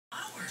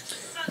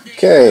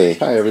Okay,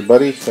 hi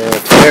everybody. Today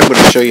I'm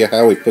going to show you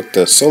how we put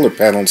the solar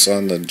panels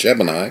on the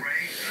Gemini.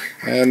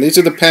 And these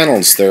are the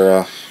panels. They're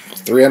a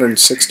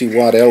 360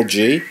 watt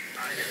LG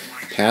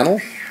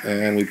panel,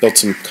 and we built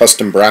some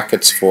custom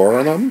brackets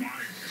for them.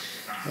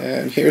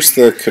 And here's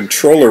the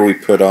controller we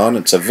put on.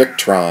 It's a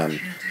Victron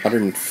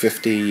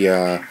 150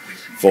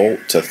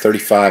 volt to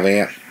 35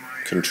 amp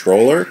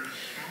controller.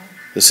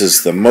 This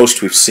is the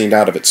most we've seen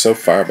out of it so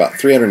far, about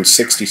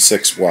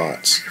 366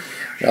 watts.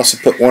 We also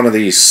put one of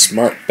these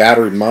smart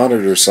battery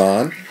monitors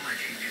on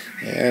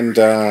and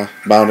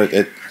mounted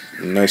it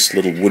in a nice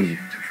little wooden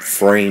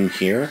frame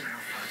here.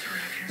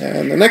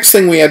 And the next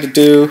thing we had to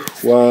do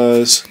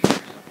was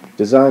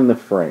design the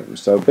frame.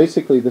 So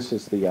basically this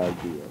is the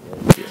idea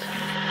right here.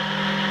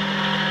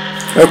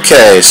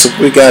 Okay, so what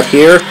we got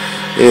here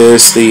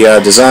is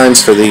the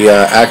designs for the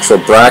actual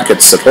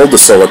brackets that hold the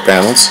solar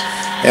panels.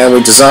 And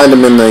we designed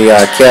them in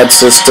the CAD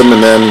system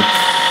and then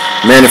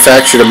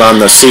manufactured them on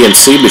the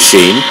CNC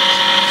machine.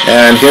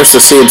 And here's the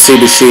CNC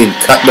machine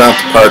cutting out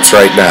the parts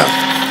right now.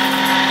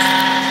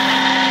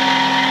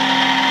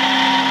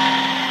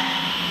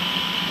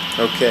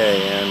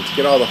 Okay, and to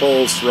get all the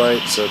holes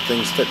right so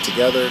things fit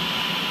together,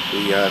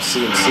 the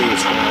CNC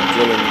is now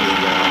drilling the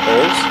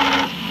holes.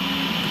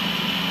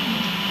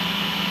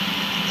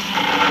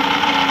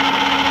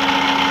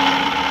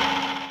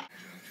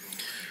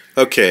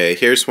 Okay,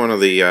 here's one of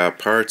the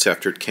parts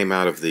after it came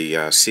out of the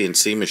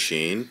CNC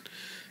machine,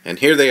 and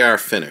here they are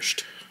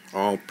finished,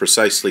 all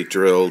precisely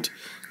drilled,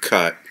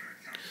 cut.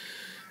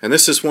 And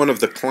this is one of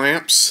the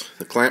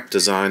clamp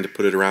design to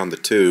put it around the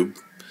tube.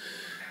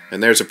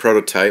 And there's a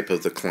prototype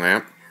of the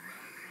clamp.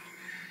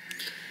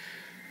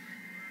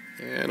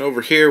 And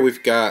over here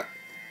we've got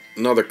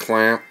another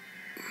clamp.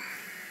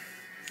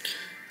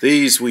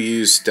 These we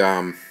used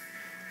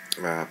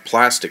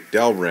plastic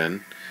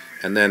Delrin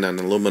and then an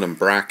aluminum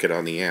bracket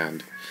on the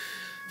end.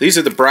 These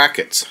are the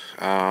brackets.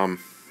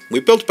 We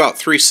built about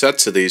 3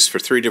 sets of these for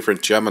 3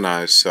 different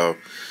Geminis, so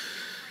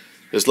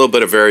there's a little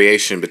bit of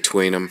variation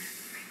between them,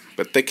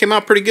 but they came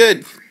out pretty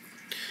good.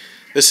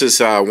 This is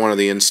one of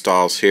the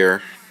installs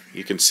here.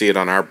 You can see it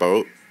on our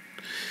boat.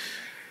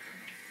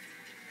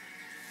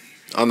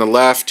 On the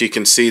left you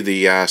can see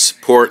the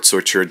supports,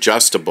 which are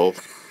adjustable.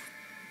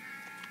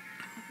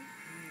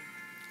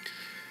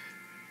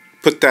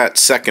 Put that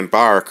second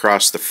bar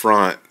across the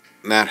front,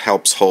 and that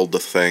helps hold the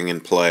thing in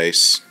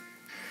place.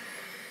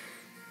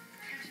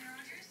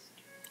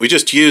 We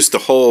just used the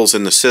holes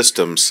in the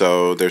system,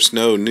 so there's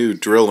no new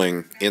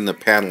drilling in the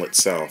panel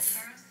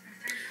itself.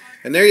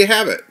 And there you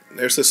have it.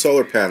 There's the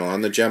solar panel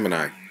on the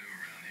Gemini.